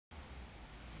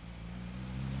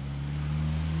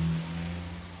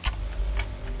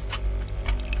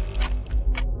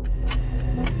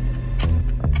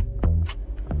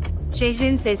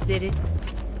Şehrin sesleri,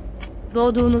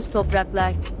 doğduğunuz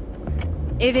topraklar,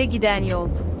 eve giden yol,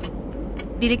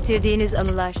 biriktirdiğiniz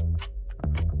anılar,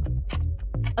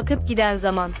 akıp giden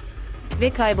zaman ve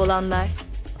kaybolanlar,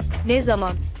 ne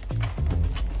zaman,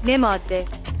 ne madde,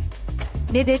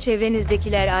 ne de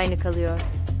çevrenizdekiler aynı kalıyor.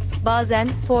 Bazen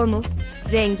formu,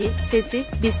 rengi, sesi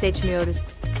biz seçmiyoruz.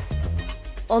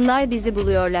 Onlar bizi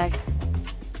buluyorlar.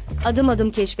 Adım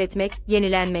adım keşfetmek,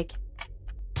 yenilenmek.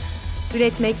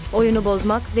 Üretmek, oyunu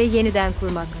bozmak ve yeniden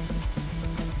kurmak.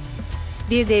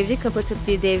 Bir devri kapatıp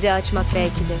bir devri açmak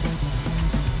belki de.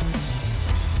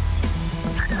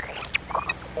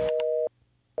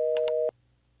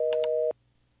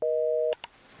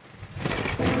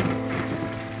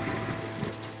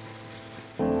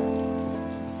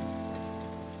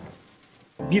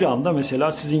 Bir anda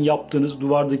mesela sizin yaptığınız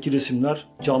duvardaki resimler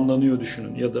canlanıyor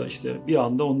düşünün ya da işte bir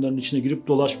anda onların içine girip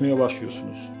dolaşmaya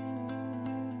başlıyorsunuz.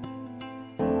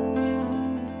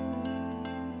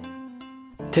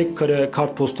 Tek kare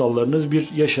kartpostallarınız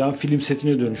bir yaşayan film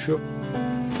setine dönüşüyor.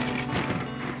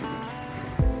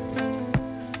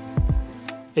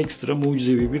 Ekstra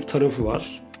mucizevi bir tarafı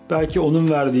var. Belki onun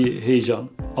verdiği heyecan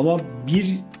ama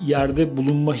bir yerde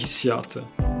bulunma hissiyatı.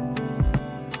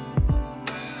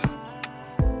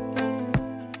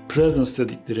 Presence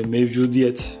dedikleri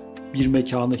mevcudiyet, bir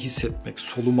mekanı hissetmek,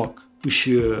 solumak,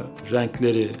 ışığı,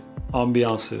 renkleri,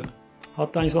 ambiyansı.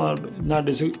 Hatta insanlar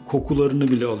neredeyse kokularını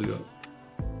bile alıyor.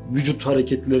 Vücut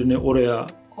hareketlerini oraya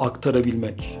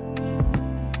aktarabilmek.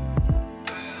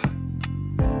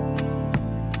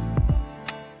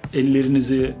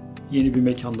 Ellerinizi yeni bir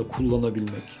mekanda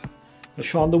kullanabilmek.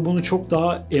 Şu anda bunu çok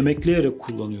daha emekleyerek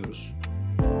kullanıyoruz.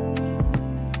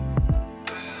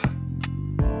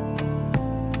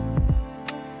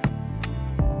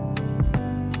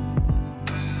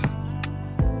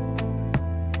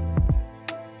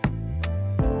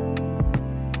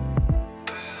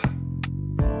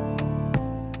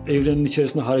 Evrenin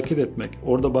içerisinde hareket etmek,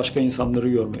 orada başka insanları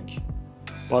görmek,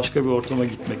 başka bir ortama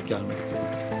gitmek, gelmek.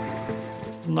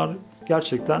 Bunlar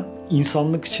gerçekten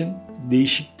insanlık için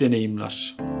değişik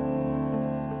deneyimler.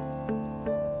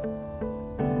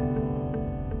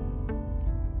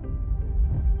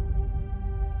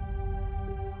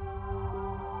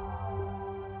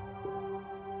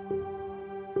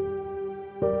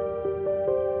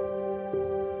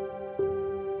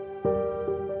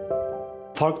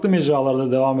 Farklı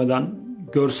mecralarda devam eden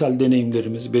görsel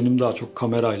deneyimlerimiz, benim daha çok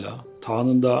kamerayla,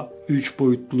 Taha'nın da 3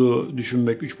 boyutlu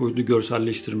düşünmek, 3 boyutlu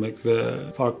görselleştirmek ve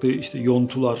farklı işte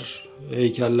yontular,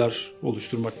 heykeller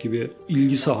oluşturmak gibi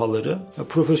ilgi sahaları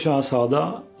profesyonel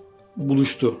sahada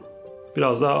buluştu.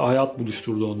 Biraz daha hayat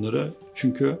buluşturdu onları.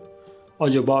 Çünkü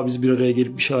acaba biz bir araya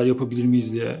gelip bir şeyler yapabilir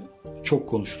miyiz diye çok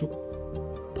konuştuk.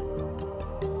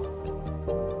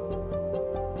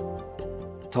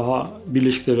 Taha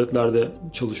Birleşik Devletler'de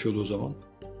çalışıyordu o zaman.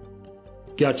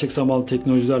 Gerçek zamanlı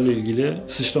teknolojilerle ilgili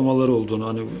sıçramalar olduğunu,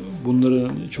 hani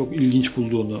bunları çok ilginç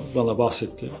bulduğunu bana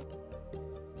bahsetti.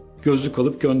 Gözlük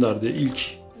alıp gönderdi.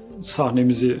 İlk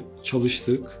sahnemizi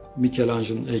çalıştık.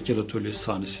 Michelangelo'nun heykel atölyesi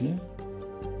sahnesini.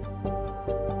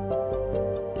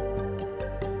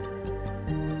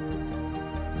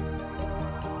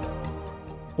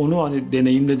 Onu hani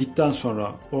deneyimledikten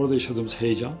sonra orada yaşadığımız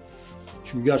heyecan,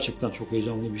 çünkü gerçekten çok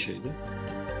heyecanlı bir şeydi.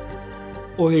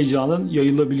 O heyecanın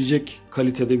yayılabilecek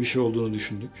kalitede bir şey olduğunu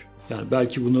düşündük. Yani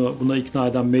belki buna ikna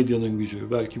eden medyanın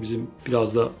gücü, belki bizim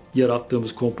biraz da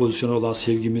yarattığımız kompozisyona olan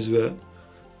sevgimiz ve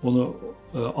onu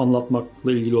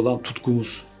anlatmakla ilgili olan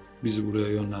tutkumuz bizi buraya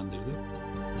yönlendirdi.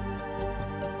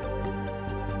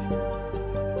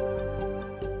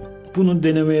 Bunun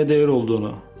denemeye değer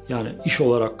olduğunu, yani iş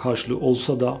olarak karşılığı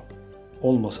olsa da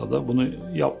olmasa da bunu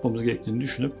yapmamız gerektiğini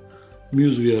düşünüp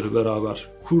MuseVR'ı beraber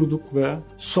kurduk ve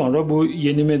sonra bu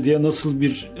yeni medyaya nasıl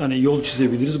bir yol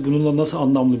çizebiliriz, bununla nasıl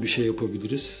anlamlı bir şey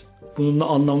yapabiliriz, bununla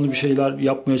anlamlı bir şeyler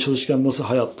yapmaya çalışırken nasıl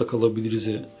hayatta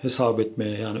kalabiliriz'i hesap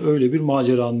etmeye, yani öyle bir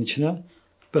maceranın içine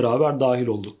beraber dahil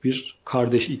olduk bir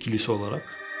kardeş ikilisi olarak.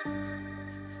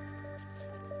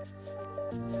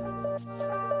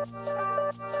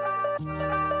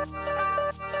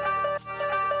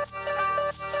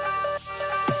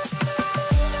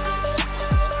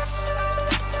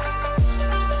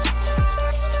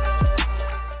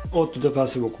 ODTÜ'de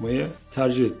felsefe okumayı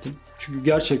tercih ettim. Çünkü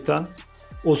gerçekten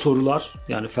o sorular,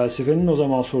 yani felsefenin o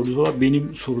zaman sorduğu sorular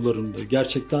benim sorularımdı.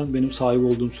 Gerçekten benim sahip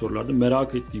olduğum sorulardı,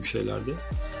 merak ettiğim şeylerdi.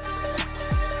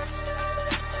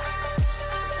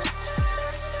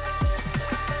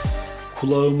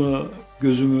 Kulağımı,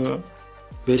 gözümü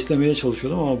beslemeye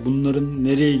çalışıyordum ama bunların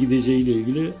nereye gideceğiyle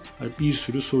ilgili bir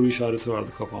sürü soru işareti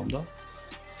vardı kafamda.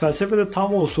 Felsefe de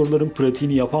tam o soruların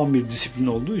pratiğini yapan bir disiplin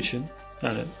olduğu için,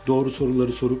 yani doğru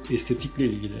soruları sorup estetikle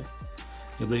ilgili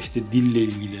ya da işte dille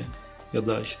ilgili ya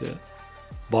da işte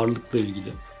varlıkla ilgili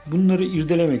bunları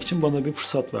irdelemek için bana bir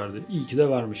fırsat verdi. İyi ki de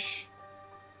vermiş.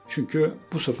 Çünkü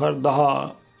bu sefer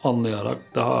daha anlayarak,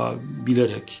 daha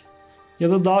bilerek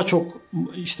ya da daha çok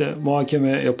işte muhakeme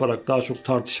yaparak, daha çok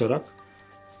tartışarak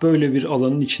böyle bir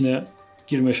alanın içine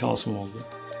girme şansım oldu.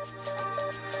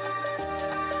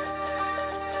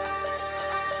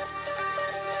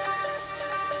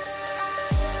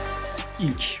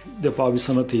 İlk defa bir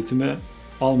sanat eğitimi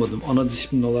almadım. Ana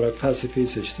disiplin olarak felsefeyi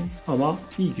seçtim ama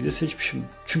iyi ki de seçmişim.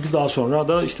 Çünkü daha sonra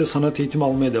da işte sanat eğitimi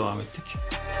almaya devam ettik.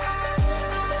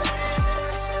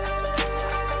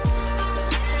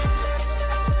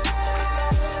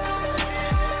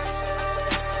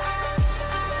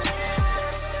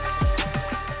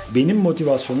 Benim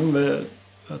motivasyonum ve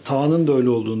Taha'nın da öyle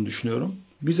olduğunu düşünüyorum.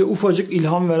 Bize ufacık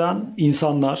ilham veren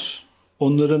insanlar,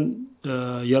 onların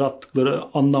yarattıkları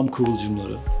anlam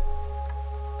kıvılcımları.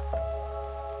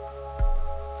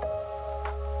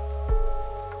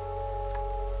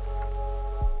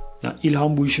 Yani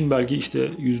ilham bu işin belki işte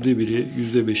 %1'i,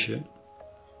 %5'i.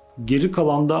 Geri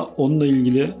kalan da onunla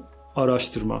ilgili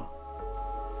araştırma.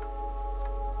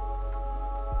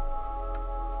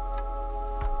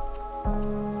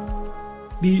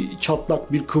 Bir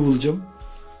çatlak, bir kıvılcım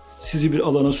sizi bir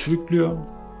alana sürüklüyor.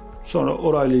 Sonra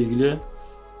orayla ilgili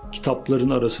kitapların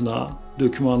arasına,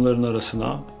 dokümanların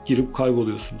arasına girip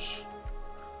kayboluyorsunuz.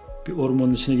 Bir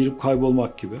ormanın içine girip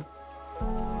kaybolmak gibi.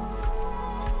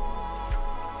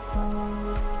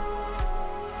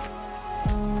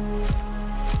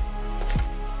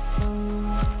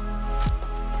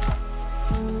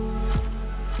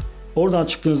 Oradan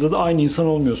çıktığınızda da aynı insan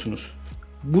olmuyorsunuz.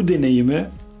 Bu deneyimi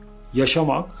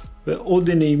yaşamak ve o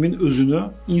deneyimin özünü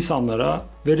insanlara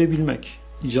verebilmek.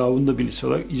 İcabında bilişsel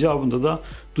olarak, icabında da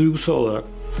duygusal olarak.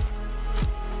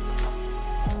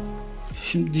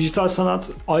 Şimdi dijital sanat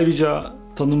ayrıca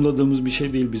tanımladığımız bir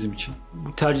şey değil bizim için.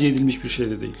 Bu tercih edilmiş bir şey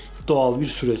de değil. Doğal bir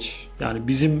süreç. Yani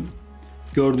bizim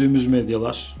gördüğümüz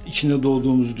medyalar, içinde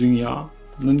doğduğumuz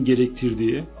dünyanın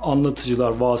gerektirdiği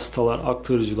anlatıcılar, vasıtalar,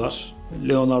 aktarıcılar.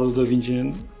 Leonardo da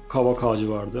Vinci'nin kavak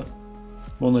ağacı vardı.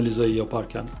 Mona Lisa'yı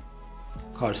yaparken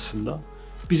karşısında.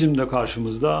 Bizim de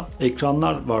karşımızda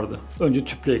ekranlar vardı. Önce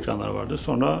tüplü ekranlar vardı.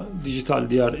 Sonra dijital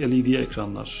diğer LED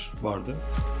ekranlar vardı.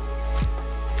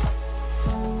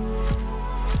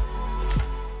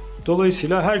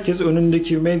 Dolayısıyla herkes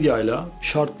önündeki medyayla,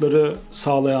 şartları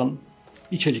sağlayan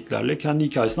içeriklerle kendi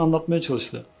hikayesini anlatmaya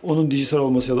çalıştı. Onun dijital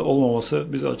olması ya da olmaması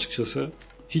bizi açıkçası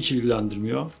hiç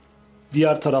ilgilendirmiyor.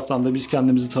 Diğer taraftan da biz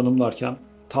kendimizi tanımlarken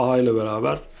Taha ile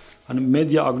beraber hani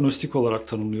medya agnostik olarak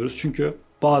tanımlıyoruz. Çünkü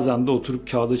bazen de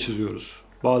oturup kağıda çiziyoruz.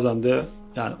 Bazen de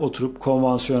yani oturup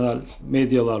konvansiyonel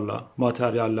medyalarla,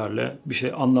 materyallerle bir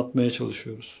şey anlatmaya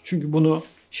çalışıyoruz. Çünkü bunu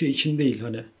şey için değil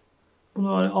hani.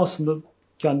 Bunu hani aslında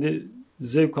kendi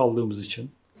zevk aldığımız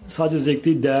için, sadece zevk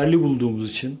değil değerli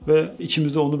bulduğumuz için ve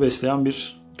içimizde onu besleyen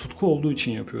bir tutku olduğu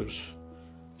için yapıyoruz.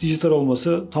 Dijital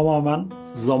olması tamamen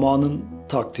zamanın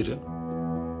takdiri.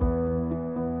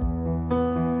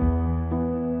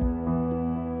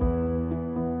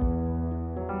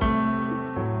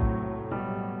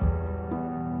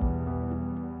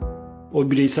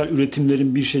 O bireysel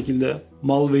üretimlerin bir şekilde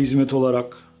mal ve hizmet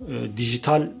olarak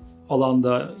dijital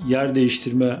alanda yer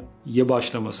değiştirmeye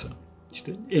başlaması.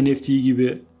 İşte NFT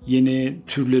gibi yeni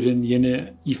türlerin,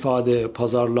 yeni ifade,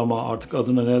 pazarlama artık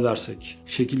adına ne dersek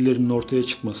şekillerinin ortaya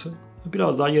çıkması.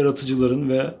 Biraz daha yaratıcıların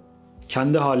ve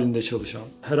kendi halinde çalışan,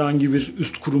 herhangi bir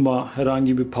üst kuruma,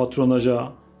 herhangi bir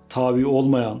patronaja tabi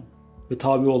olmayan ve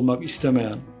tabi olmak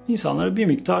istemeyen insanlara bir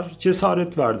miktar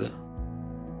cesaret verdi.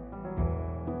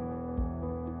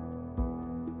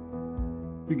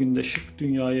 Bir günde şık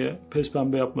dünyayı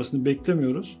pespembe yapmasını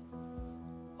beklemiyoruz.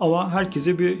 Ama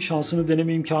herkese bir şansını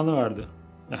deneme imkanı verdi.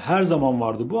 Yani her zaman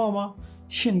vardı bu ama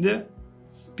şimdi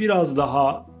biraz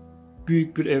daha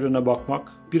büyük bir evrene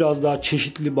bakmak, biraz daha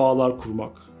çeşitli bağlar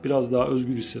kurmak, biraz daha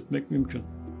özgür hissetmek mümkün.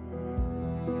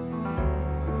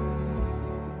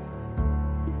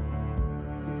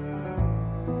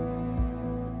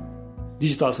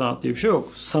 Dijital sanat diye bir şey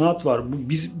yok. Sanat var.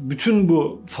 Biz bütün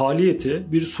bu faaliyeti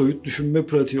bir soyut düşünme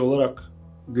pratiği olarak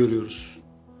görüyoruz.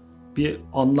 Bir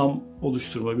anlam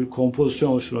oluşturma, bir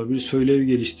kompozisyon oluşturma, bir söylev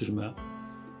geliştirme.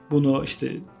 Bunu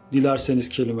işte dilerseniz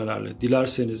kelimelerle,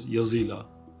 dilerseniz yazıyla,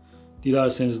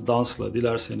 dilerseniz dansla,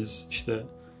 dilerseniz işte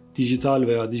dijital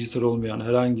veya dijital olmayan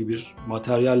herhangi bir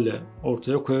materyalle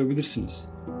ortaya koyabilirsiniz.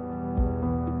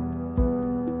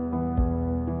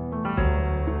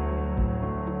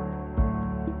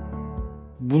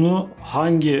 bunu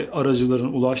hangi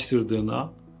aracıların ulaştırdığına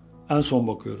en son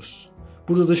bakıyoruz.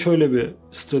 Burada da şöyle bir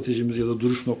stratejimiz ya da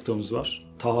duruş noktamız var.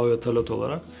 Taha ve Talat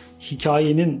olarak.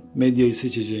 Hikayenin medyayı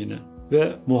seçeceğini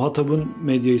ve muhatabın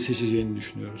medyayı seçeceğini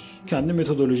düşünüyoruz. Kendi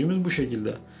metodolojimiz bu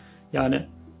şekilde. Yani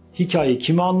hikaye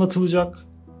kime anlatılacak,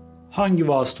 hangi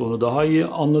vasıta onu daha iyi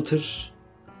anlatır,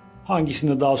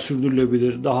 hangisinde daha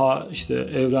sürdürülebilir, daha işte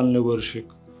evrenle barışık,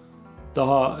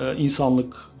 daha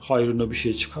insanlık hayrına bir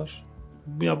şey çıkar.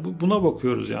 Ya buna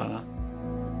bakıyoruz yani.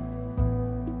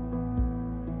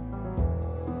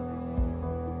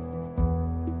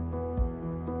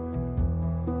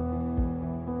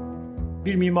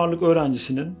 Bir mimarlık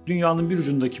öğrencisinin dünyanın bir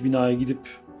ucundaki binaya gidip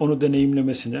onu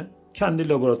deneyimlemesini kendi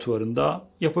laboratuvarında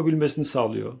yapabilmesini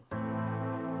sağlıyor.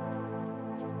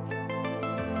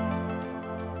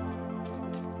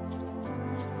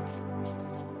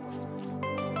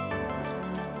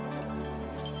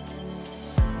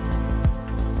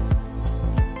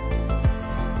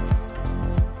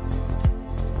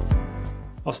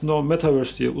 Aslında o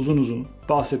Metaverse diye uzun uzun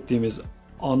bahsettiğimiz,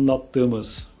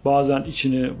 anlattığımız, bazen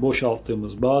içini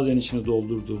boşalttığımız, bazen içini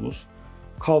doldurduğumuz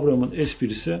kavramın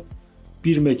esprisi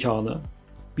bir mekanı,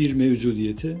 bir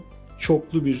mevcudiyeti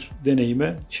çoklu bir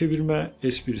deneyime çevirme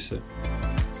esprisi.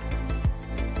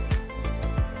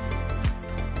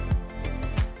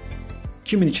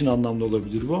 Kimin için anlamlı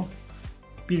olabilir bu?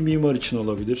 Bir mimar için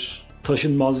olabilir.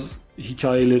 Taşınmaz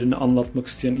hikayelerini anlatmak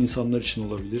isteyen insanlar için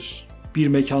olabilir. Bir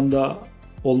mekanda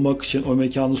olmak için, o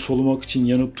mekanı solumak için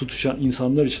yanıp tutuşan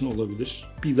insanlar için olabilir.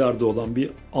 Bir derdi olan, bir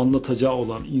anlatacağı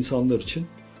olan insanlar için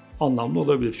anlamlı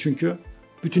olabilir. Çünkü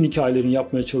bütün hikayelerin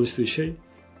yapmaya çalıştığı şey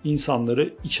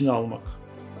insanları içine almak.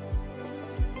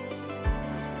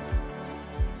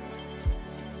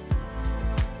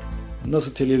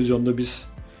 Nasıl televizyonda biz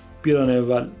bir an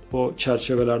evvel o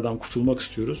çerçevelerden kurtulmak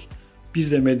istiyoruz.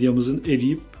 Biz de medyamızın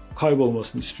eriyip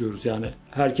kaybolmasını istiyoruz. Yani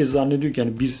herkes zannediyor ki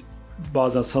yani biz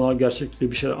bazen sanal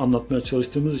gerçeklikle bir şeyler anlatmaya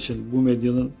çalıştığımız için bu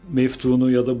medyanın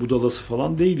meftunu ya da budalası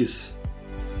falan değiliz.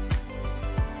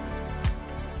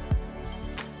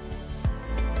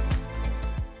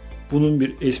 Bunun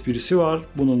bir esprisi var,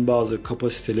 bunun bazı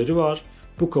kapasiteleri var.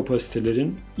 Bu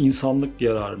kapasitelerin insanlık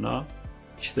yararına,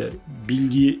 işte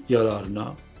bilgi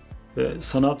yararına ve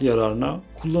sanat yararına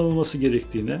kullanılması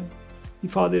gerektiğini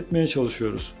ifade etmeye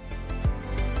çalışıyoruz.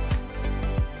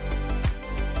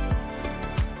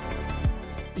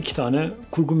 İki tane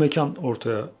kurgu mekan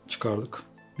ortaya çıkardık.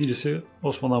 Birisi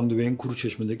Osman Hamdi Bey'in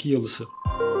Kuruçeşme'deki yalısı.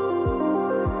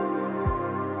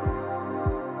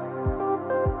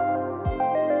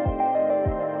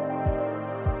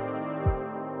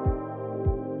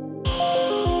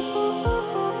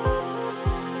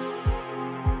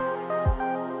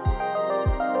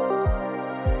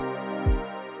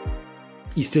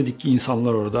 İstedik ki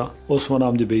insanlar orada Osman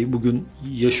Hamdi Bey'i bugün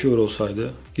yaşıyor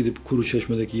olsaydı gidip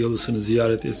Kuruçeşme'deki yalısını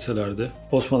ziyaret etselerdi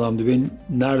Osman Hamdi Bey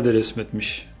nerede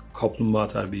resmetmiş kaplumbağa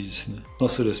terbiyecisini,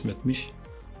 nasıl resmetmiş?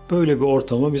 Böyle bir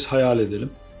ortamı biz hayal edelim.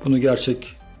 Bunu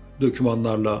gerçek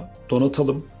dokümanlarla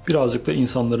donatalım. Birazcık da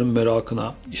insanların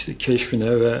merakına, işte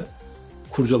keşfine ve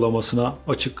kurcalamasına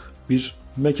açık bir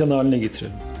mekan haline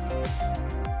getirelim.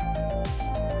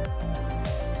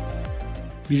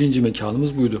 Birinci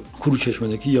mekanımız buydu.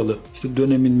 Kuruçeşme'deki yalı. İşte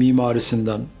dönemin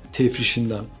mimarisinden,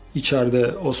 tefrişinden,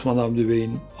 içeride Osman Hamdi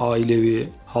Bey'in ailevi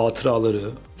hatıraları,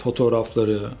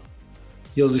 fotoğrafları,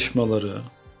 yazışmaları,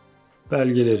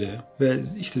 belgeleri ve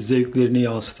işte zevklerini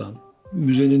yansıtan,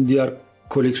 müzenin diğer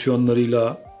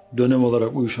koleksiyonlarıyla dönem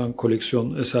olarak uyuşan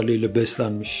koleksiyon eserleriyle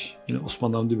beslenmiş. Yine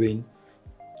Osman Hamdi Bey'in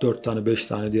 4 tane 5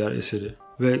 tane diğer eseri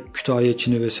ve Kütahya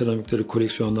Çini ve seramikleri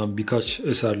koleksiyonundan birkaç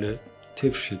eserle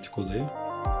tefriş ettik odayı.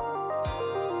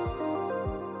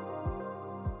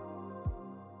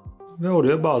 Ve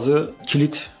oraya bazı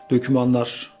kilit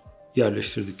dokümanlar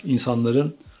yerleştirdik.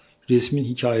 İnsanların resmin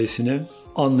hikayesini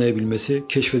anlayabilmesi,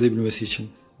 keşfedebilmesi için.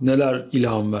 Neler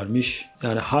ilham vermiş,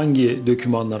 yani hangi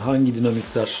dokümanlar, hangi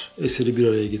dinamikler eseri bir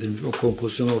araya getirmiş, o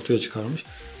kompozisyonu ortaya çıkarmış.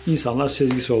 İnsanlar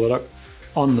sezgisi olarak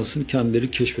anlasın,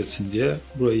 kendileri keşfetsin diye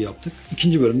burayı yaptık.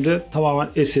 İkinci bölümde tamamen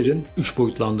eserin 3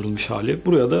 boyutlandırılmış hali.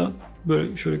 Buraya da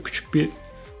böyle şöyle küçük bir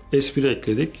espri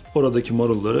ekledik. Oradaki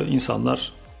marulları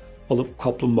insanlar alıp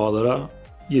kaplumbağalara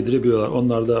yedirebiliyorlar.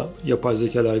 Onlar da yapay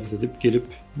zeka hareket edip gelip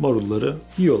marulları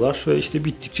yiyorlar ve işte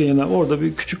bittikçe yine orada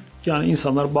bir küçük yani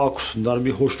insanlar bağ kursunlar,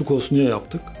 bir hoşluk olsun diye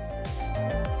yaptık.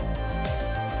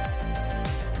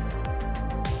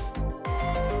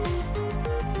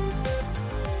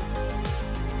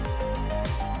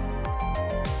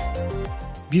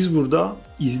 Biz burada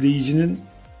izleyicinin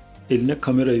eline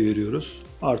kamerayı veriyoruz.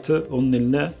 Artı onun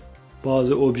eline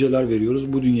bazı objeler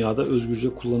veriyoruz bu dünyada özgürce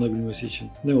kullanabilmesi için.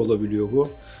 Ne olabiliyor bu?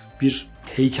 Bir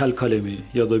heykel kalemi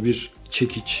ya da bir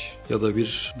çekiç ya da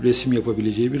bir resim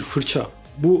yapabileceği bir fırça.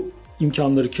 Bu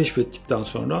imkanları keşfettikten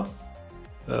sonra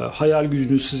hayal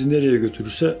gücünüz sizi nereye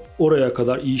götürürse oraya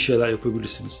kadar iyi şeyler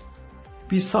yapabilirsiniz.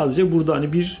 Biz sadece burada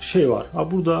hani bir şey var.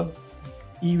 Burada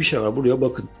iyi bir şey var. Buraya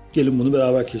bakın. Gelin bunu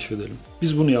beraber keşfedelim.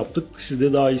 Biz bunu yaptık. Siz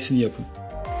de daha iyisini yapın.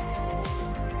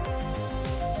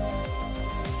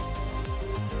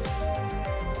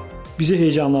 Bizi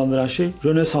heyecanlandıran şey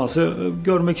Rönesans'ı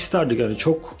görmek isterdik. Yani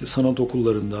çok sanat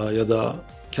okullarında ya da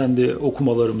kendi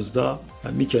okumalarımızda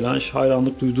Michelangelo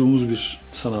hayranlık duyduğumuz bir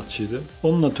sanatçıydı.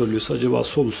 Onun atölyesi acaba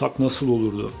solusak nasıl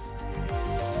olurdu?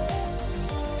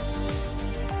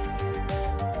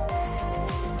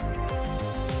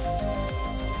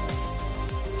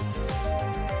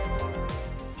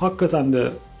 Hakikaten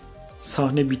de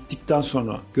sahne bittikten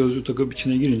sonra gözlüğü takıp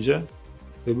içine girince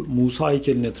ve Musa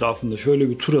heykelinin etrafında şöyle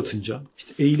bir tur atınca,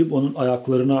 işte eğilip onun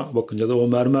ayaklarına bakınca da o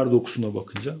mermer dokusuna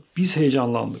bakınca biz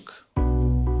heyecanlandık.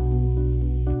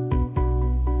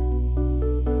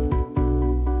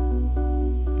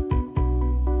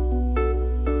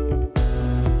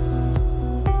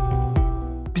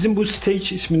 Bizim bu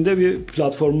Stage isminde bir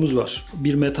platformumuz var.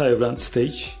 Bir meta evren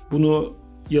Stage. Bunu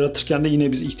yaratırken de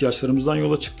yine biz ihtiyaçlarımızdan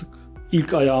yola çıktık.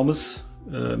 İlk ayağımız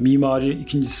mimari,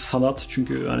 ikincisi sanat.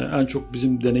 Çünkü yani en çok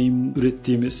bizim deneyim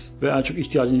ürettiğimiz ve en çok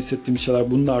ihtiyacını hissettiğimiz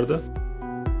şeyler bunlardı.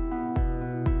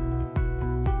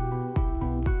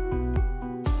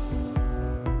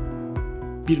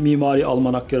 Bir mimari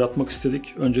almanak yaratmak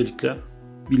istedik öncelikle.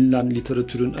 Bilinen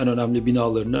literatürün en önemli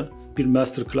binalarını bir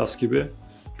masterclass gibi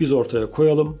biz ortaya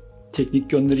koyalım.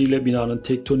 Teknik yönleriyle, binanın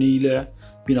tektoniğiyle,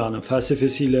 binanın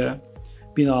felsefesiyle,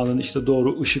 binanın işte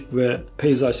doğru ışık ve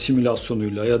peyzaj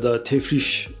simülasyonuyla ya da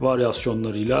tefriş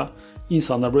varyasyonlarıyla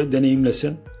insanlar burayı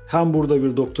deneyimlesin. Hem burada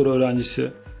bir doktora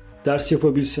öğrencisi ders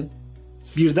yapabilsin.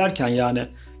 Bir derken yani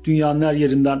dünyanın her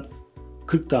yerinden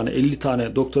 40 tane, 50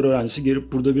 tane doktora öğrencisi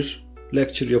gelip burada bir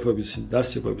lecture yapabilsin,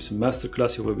 ders yapabilsin,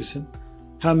 masterclass yapabilsin.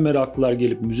 Hem meraklılar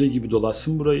gelip müze gibi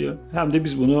dolaşsın burayı, hem de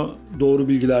biz bunu doğru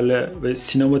bilgilerle ve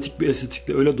sinematik bir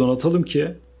estetikle öyle donatalım ki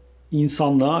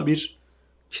insanlığa bir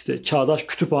işte çağdaş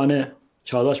kütüphane,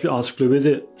 çağdaş bir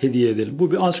ansiklopedi hediye edelim.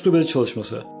 Bu bir ansiklopedi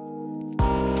çalışması.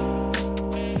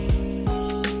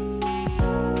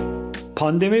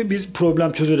 Pandemi biz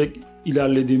problem çözerek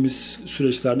ilerlediğimiz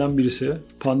süreçlerden birisi.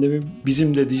 Pandemi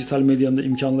bizim de dijital medyanın da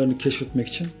imkanlarını keşfetmek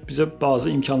için bize bazı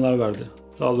imkanlar verdi.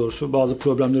 Daha doğrusu bazı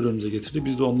problemler önümüze getirdi.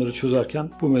 Biz de onları çözerken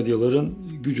bu medyaların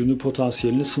gücünü,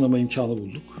 potansiyelini sınama imkanı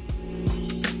bulduk.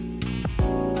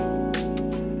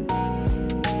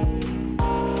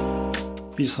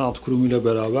 Bir sanat kurumuyla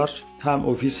beraber hem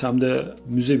ofis hem de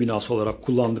müze binası olarak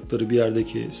kullandıkları bir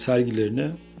yerdeki sergilerini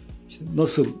işte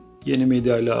nasıl yeni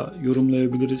medyayla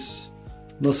yorumlayabiliriz,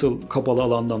 nasıl kapalı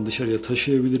alandan dışarıya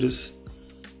taşıyabiliriz,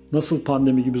 nasıl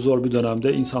pandemi gibi zor bir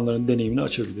dönemde insanların deneyimini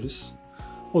açabiliriz.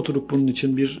 Oturup bunun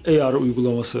için bir AR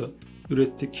uygulaması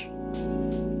ürettik.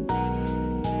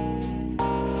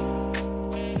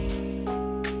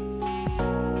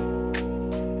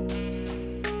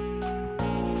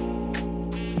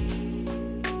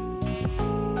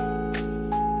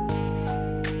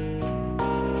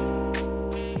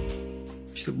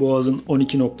 İşte Boğaz'ın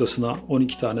 12 noktasına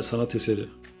 12 tane sanat eseri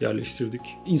yerleştirdik.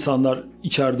 İnsanlar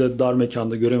içeride dar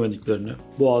mekanda göremediklerini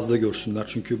Boğaz'da görsünler.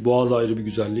 Çünkü Boğaz ayrı bir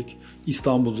güzellik.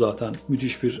 İstanbul zaten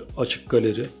müthiş bir açık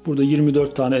galeri. Burada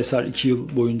 24 tane eser 2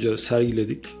 yıl boyunca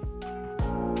sergiledik.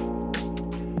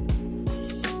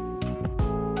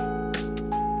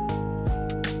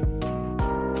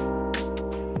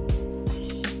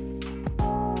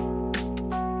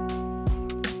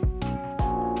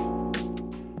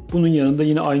 Bunun yanında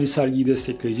yine aynı sergiyi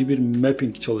destekleyici bir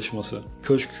mapping çalışması.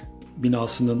 Köşk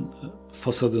binasının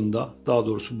fasadında, daha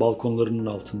doğrusu balkonlarının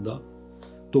altında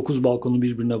 9 balkonu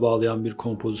birbirine bağlayan bir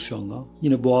kompozisyonla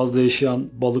yine Boğaz'da yaşayan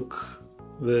balık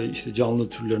ve işte canlı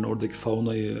türlerin oradaki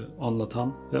faunayı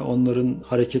anlatan ve onların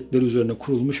hareketleri üzerine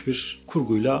kurulmuş bir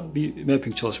kurguyla bir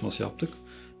mapping çalışması yaptık.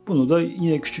 Bunu da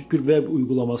yine küçük bir web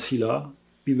uygulamasıyla,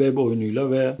 bir web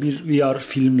oyunuyla ve bir VR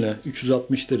filmle,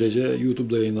 360 derece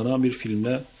YouTube'da yayınlanan bir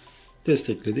filmle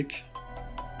destekledik.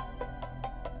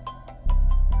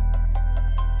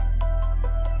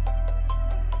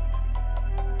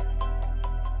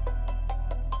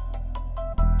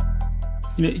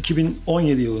 Yine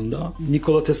 2017 yılında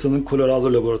Nikola Tesla'nın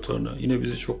Colorado laboratuvarını yine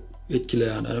bizi çok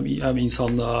etkileyen, hem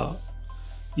insanlığa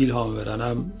ilham veren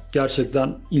hem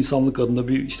gerçekten insanlık adına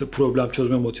bir işte problem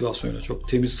çözme motivasyonuyla çok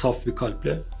temiz, saf bir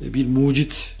kalple bir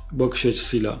mucit bakış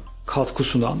açısıyla katkı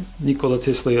sunan Nikola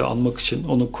Tesla'yı anmak için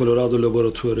onun Colorado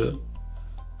laboratuvarı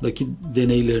sonardaki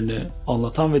deneylerini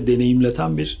anlatan ve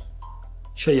deneyimleten bir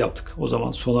şey yaptık. O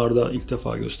zaman sonarda ilk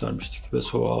defa göstermiştik ve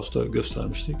Soho House'da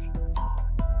göstermiştik.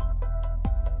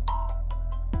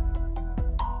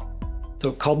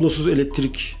 Tabii kablosuz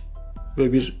elektrik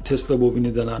ve bir Tesla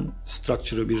bobini denen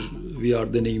structure'ı bir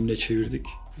VR deneyimine çevirdik.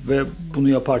 Ve bunu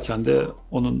yaparken de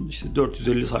onun işte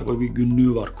 450 sayfa bir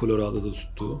günlüğü var Colorado'da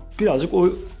tuttuğu. Birazcık o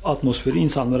atmosferi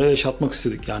insanlara yaşatmak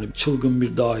istedik. Yani çılgın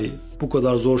bir dahi bu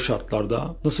kadar zor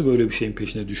şartlarda nasıl böyle bir şeyin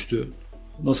peşine düştü?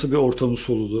 Nasıl bir ortamı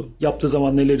soludu? Yaptığı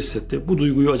zaman neler hissetti? Bu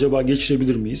duyguyu acaba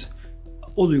geçirebilir miyiz?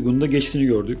 O duygunun da geçtiğini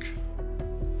gördük.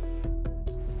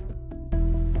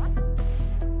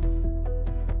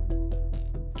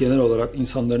 Genel olarak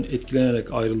insanların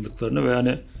etkilenerek ayrıldıklarını ve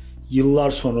yani yıllar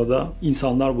sonra da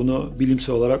insanlar bunu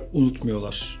bilimsel olarak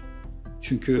unutmuyorlar.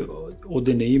 Çünkü o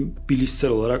deneyim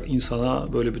bilişsel olarak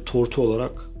insana böyle bir tortu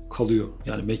olarak kalıyor.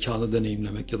 Yani mekanı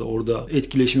deneyimlemek ya da orada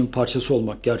etkileşimin parçası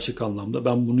olmak gerçek anlamda.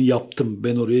 Ben bunu yaptım,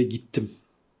 ben oraya gittim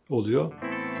oluyor.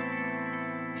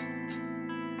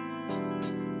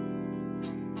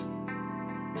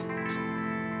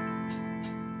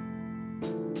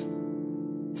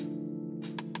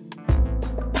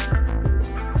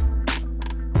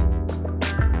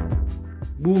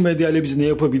 Bu medyayla biz ne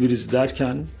yapabiliriz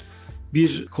derken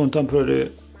bir Contemporary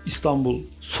İstanbul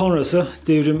sonrası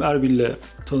Devrim Erbil'le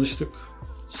tanıştık.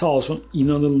 Sağ olsun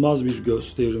inanılmaz bir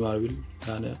göz Devrim Erbil.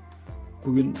 Yani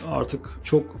bugün artık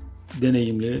çok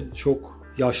deneyimli, çok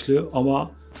yaşlı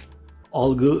ama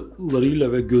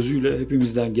algılarıyla ve gözüyle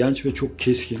hepimizden genç ve çok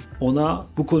keskin. Ona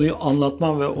bu konuyu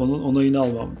anlatmam ve onun onayını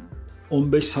almam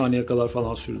 15 saniye kadar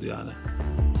falan sürdü yani.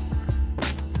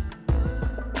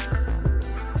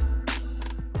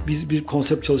 Biz bir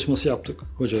konsept çalışması yaptık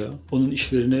hocaya. Onun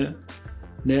işlerine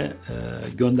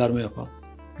gönderme yapan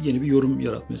yeni bir yorum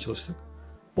yaratmaya çalıştık.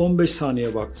 15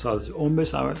 saniye baktı sadece. 15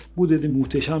 saniye. Bu dedi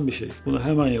muhteşem bir şey. Bunu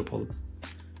hemen yapalım.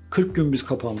 40 gün biz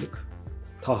kapandık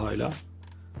Taha'yla.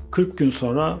 40 gün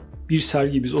sonra bir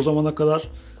sergi, biz o zamana kadar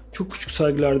çok küçük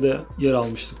sergilerde yer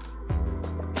almıştık.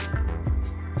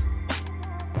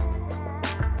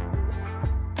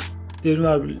 Devrim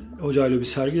Erbil hocayla bir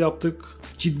sergi yaptık.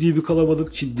 Ciddi bir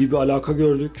kalabalık, ciddi bir alaka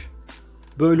gördük.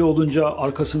 Böyle olunca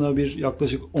arkasına bir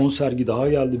yaklaşık 10 sergi daha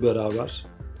geldi beraber.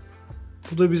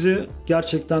 Bu da bize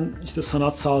gerçekten işte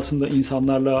sanat sahasında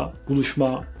insanlarla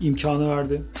buluşma imkanı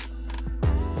verdi.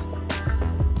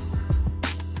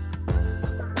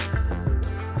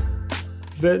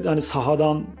 Ve hani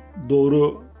sahadan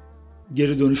doğru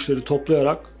geri dönüşleri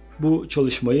toplayarak bu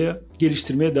çalışmayı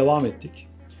geliştirmeye devam ettik.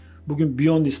 Bugün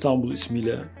Beyond İstanbul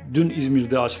ismiyle dün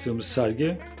İzmir'de açtığımız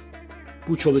sergi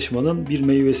bu çalışmanın bir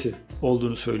meyvesi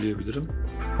olduğunu söyleyebilirim.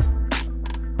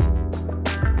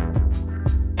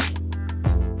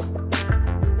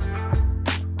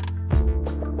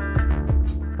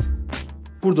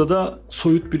 Burada da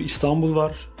soyut bir İstanbul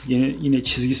var. Yine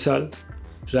çizgisel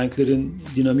renklerin,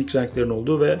 dinamik renklerin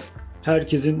olduğu ve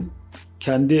herkesin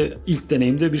kendi ilk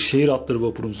deneyimde bir şehir atları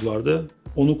vapurumuz vardı.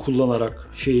 Onu kullanarak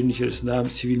şehrin içerisinde hem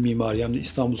sivil mimari hem de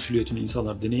İstanbul silüetini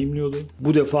insanlar deneyimliyordu.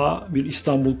 Bu defa bir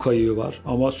İstanbul kayığı var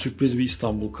ama sürpriz bir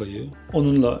İstanbul kayığı.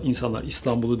 Onunla insanlar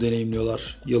İstanbul'u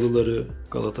deneyimliyorlar. Yalıları,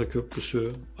 Galata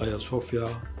Köprüsü, Ayasofya,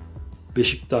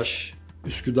 Beşiktaş,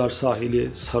 Üsküdar sahili,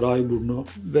 Sarayburnu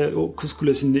ve o Kız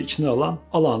Kulesi'ni de içine alan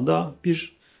alanda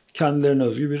bir kendilerine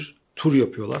özgü bir tur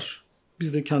yapıyorlar.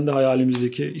 Biz de kendi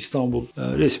hayalimizdeki İstanbul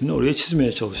resmini oraya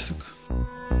çizmeye çalıştık.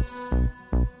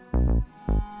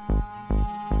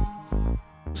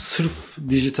 Sırf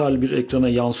dijital bir ekrana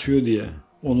yansıyor diye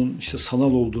onun işte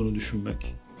sanal olduğunu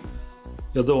düşünmek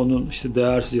ya da onun işte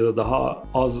değersiz ya da daha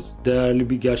az değerli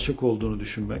bir gerçek olduğunu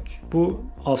düşünmek. Bu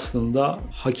aslında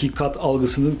hakikat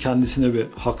algısının kendisine bir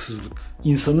haksızlık.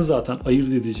 İnsanı zaten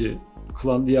ayırt edici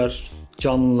kılan, diğer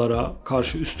canlılara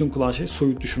karşı üstün kılan şey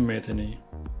soyut düşünme yeteneği.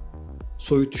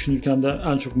 Soyut düşünürken de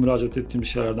en çok müracaat ettiğim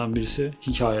şeylerden birisi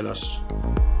hikâyeler.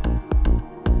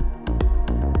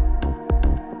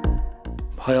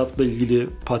 Hayatla ilgili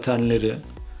paternleri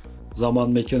zaman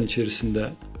mekan içerisinde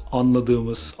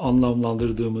anladığımız,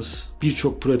 anlamlandırdığımız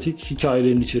birçok pratik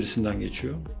hikayelerin içerisinden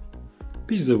geçiyor.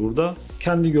 Biz de burada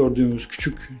kendi gördüğümüz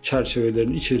küçük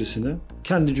çerçevelerin içerisine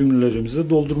kendi cümlelerimizle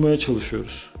doldurmaya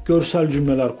çalışıyoruz. Görsel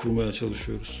cümleler kurmaya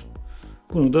çalışıyoruz.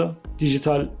 Bunu da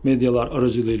dijital medyalar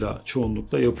aracılığıyla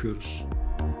çoğunlukla yapıyoruz.